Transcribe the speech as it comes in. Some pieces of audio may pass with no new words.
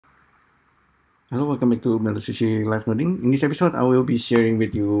Hello, welcome back to Sushi Live Noding. In this episode, I will be sharing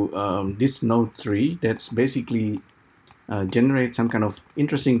with you this node 3 that's basically generate some kind of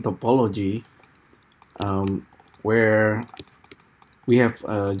interesting topology um, where we have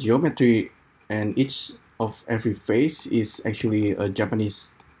geometry and each of every face is actually a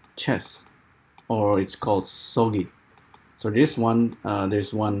Japanese chess, or it's called Shogi. So there's one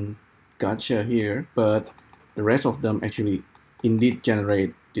gacha here, but the rest of them actually indeed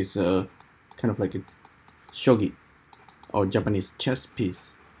generate this kind of like a shogi or Japanese chess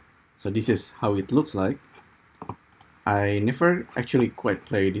piece. So this is how it looks like. I never actually quite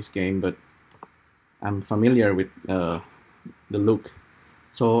played this game, but I'm familiar with the look.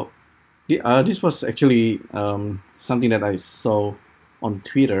 So this was actually something that I saw on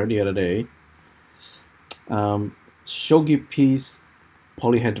Twitter the other day. Shogi Piece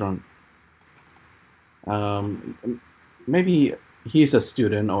Polyhedron. Maybe he's a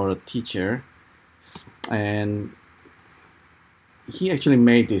student or a teacher, and he actually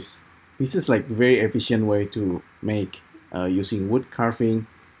made this. This is like very efficient way to make using wood carving,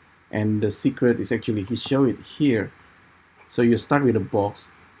 and the secret is actually he showed it here. So you start with a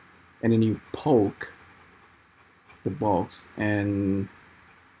box, and then you poke the box, and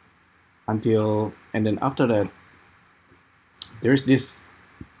then after that, there's this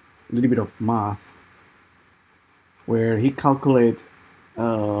little bit of math where he calculate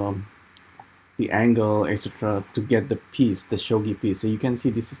the angle, etc., to get the piece, the shogi piece. So you can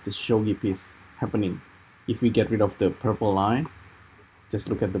see this is the shogi piece happening. If we get rid of the purple line, just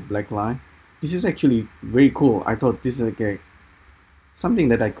look at the black line. This is actually very cool. I thought this is like something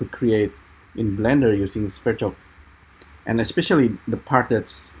that I could create in Blender using sverchok, and especially the part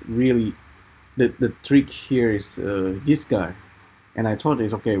that's really the trick here is this guy. And I thought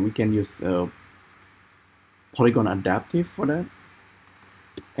it's okay, we can use polygon adaptive for that.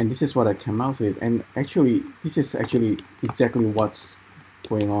 And this is what I came out with, and actually this is actually exactly what's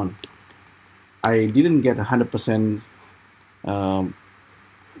going on. I didn't get 100%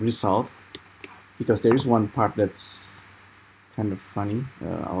 result because there is one part that's kind of funny.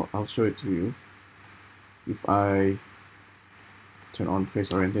 I'll show it to you if I turn on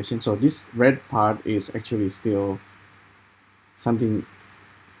face orientation. So this red part is actually still something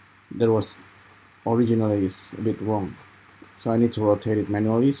that was originally is a bit wrong. So I need to rotate it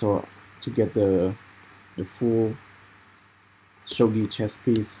manually so to get the full shogi chess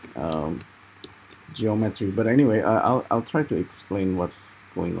piece geometry. But anyway, I'll try to explain what's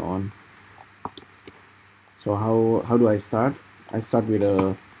going on. So how do I start? I start with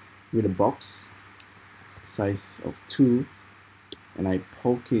a box size of 2, and I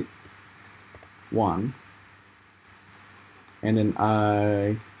poke it 1, and then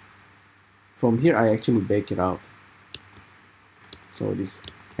from here I actually bake it out. So this,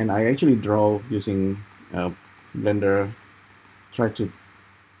 and I actually draw using Blender, try to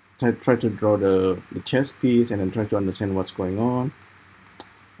draw the chess piece, and then try to understand what's going on.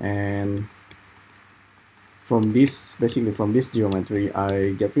 And from this, basically from this geometry,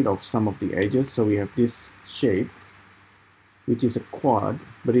 I get rid of some of the edges. So we have this shape, which is a quad,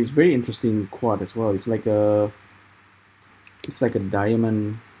 but it's very interesting quad as well. It's like a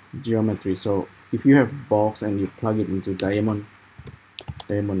diamond geometry. So if you have box and you plug it into diamond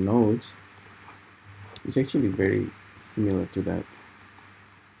nodes, it's actually very similar to that.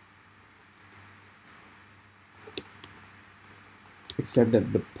 Except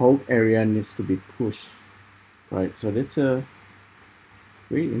that the poke area needs to be pushed, right? So that's a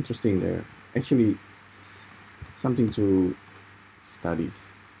very interesting there. Actually, something to study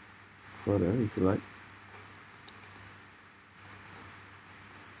further if you like.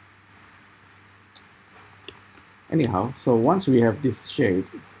 Anyhow, so once we have this shape,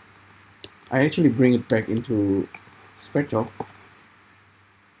 I actually bring it back into sverchok,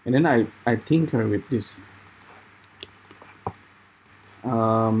 and then I tinker with this.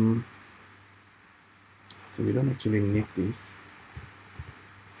 So we don't actually need this.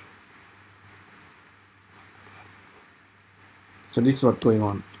 So this is what's going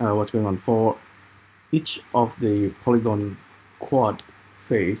on. What's going on for each of the polygon quad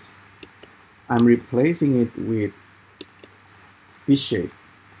face? I'm replacing it with this shape,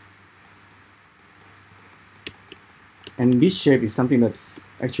 and this shape is something that's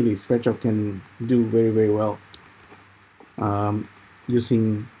actually sverchok can do very well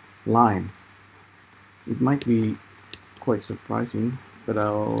using line. It might be quite surprising, but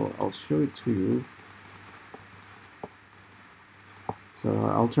I'll show it to you. So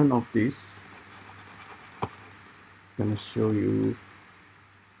I'll turn off this. I'm gonna show you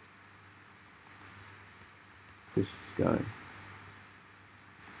this guy.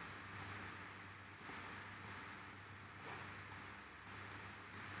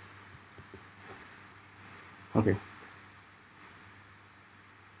 Okay.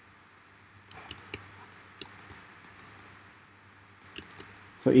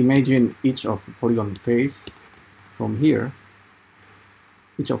 So imagine each of the polygon face from here,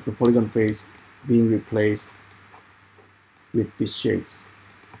 each of the polygon face being replaced with these shapes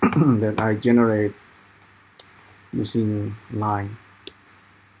that I generate using line.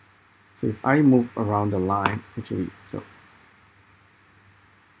 So if I move around the line, actually, so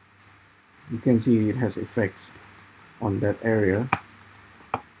you can see it has effects on that area.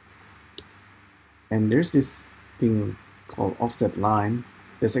 And there's this thing called offset line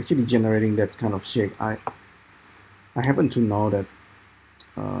that's actually generating that kind of shape. I happen to know that,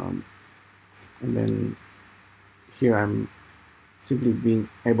 and then here I'm simply being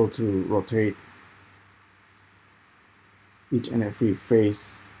able to rotate each and every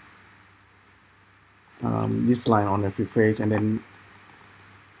face, this line on every face, and then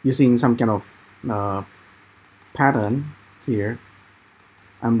using some kind of pattern here,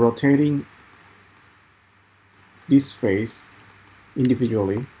 I'm rotating this face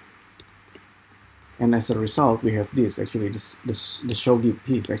individually, and as a result we have this actually the shogi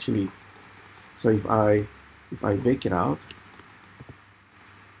piece actually. So if I bake it out,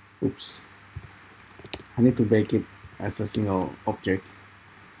 oops, I need to bake it as a single object,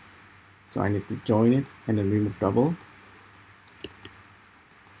 so I need to join it and then remove double,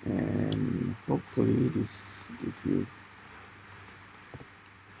 and hopefully this gives you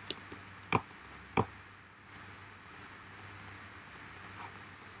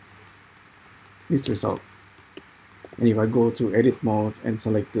this result. And if I go to edit mode and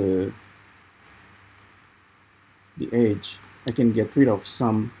select the edge, I can get rid of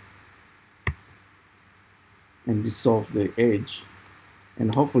some and dissolve the edge,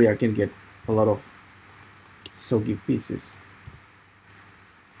 and hopefully I can get a lot of shogi pieces.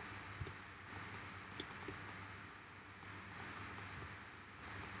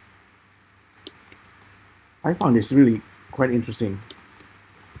 I found this really quite interesting.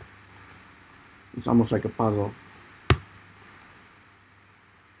 It's almost like a puzzle.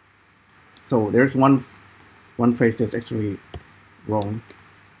 So there's one face that's actually wrong.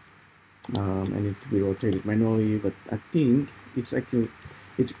 I need to be rotated manually, but I think it's actually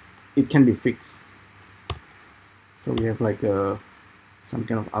it can be fixed. So we have like some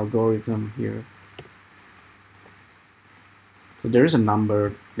kind of algorithm here. So there is a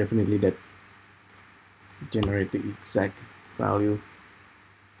number definitely that generate the exact value.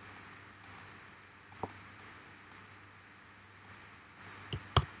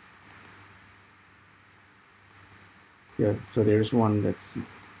 Yeah, so there's one that's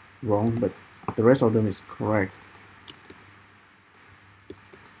wrong, but the rest of them is correct.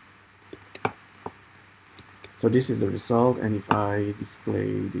 So this is the result, and if I display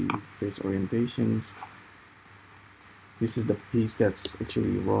the face orientations, this is the piece that's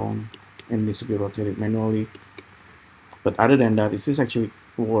actually wrong and needs to be rotated manually. But other than that, this is actually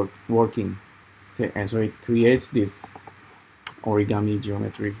working. And so it creates this origami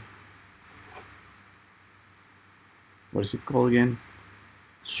geometry. What is it called again?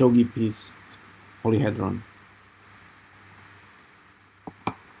 Shogi Piece Polyhedron.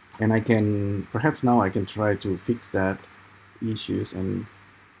 And I can, perhaps now I can try to fix that issues, and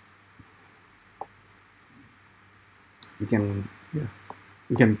we can, yeah,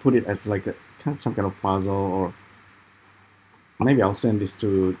 we can put it as like some kind of puzzle, or maybe I'll send this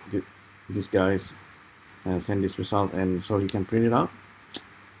to these guys, send this result, and so you can print it out.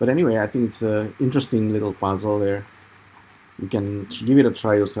 But anyway, I think it's an interesting little puzzle there. You can give it a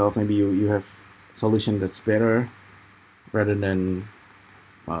try yourself. Maybe you have a solution that's better rather than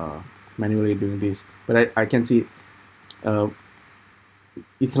manually doing this. But I can see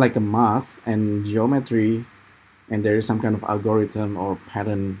it's like a math and geometry, and there is some kind of algorithm or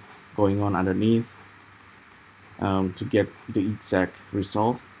pattern going on underneath to get the exact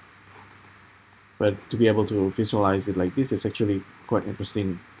result. But to be able to visualize it like this is actually quite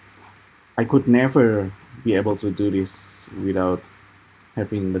interesting. I could never be able to do this without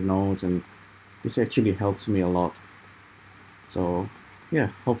having the nodes, and this actually helps me a lot. So yeah,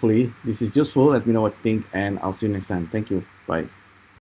 hopefully this is useful. Let me know what you think, and I'll see you next time. Thank you. Bye.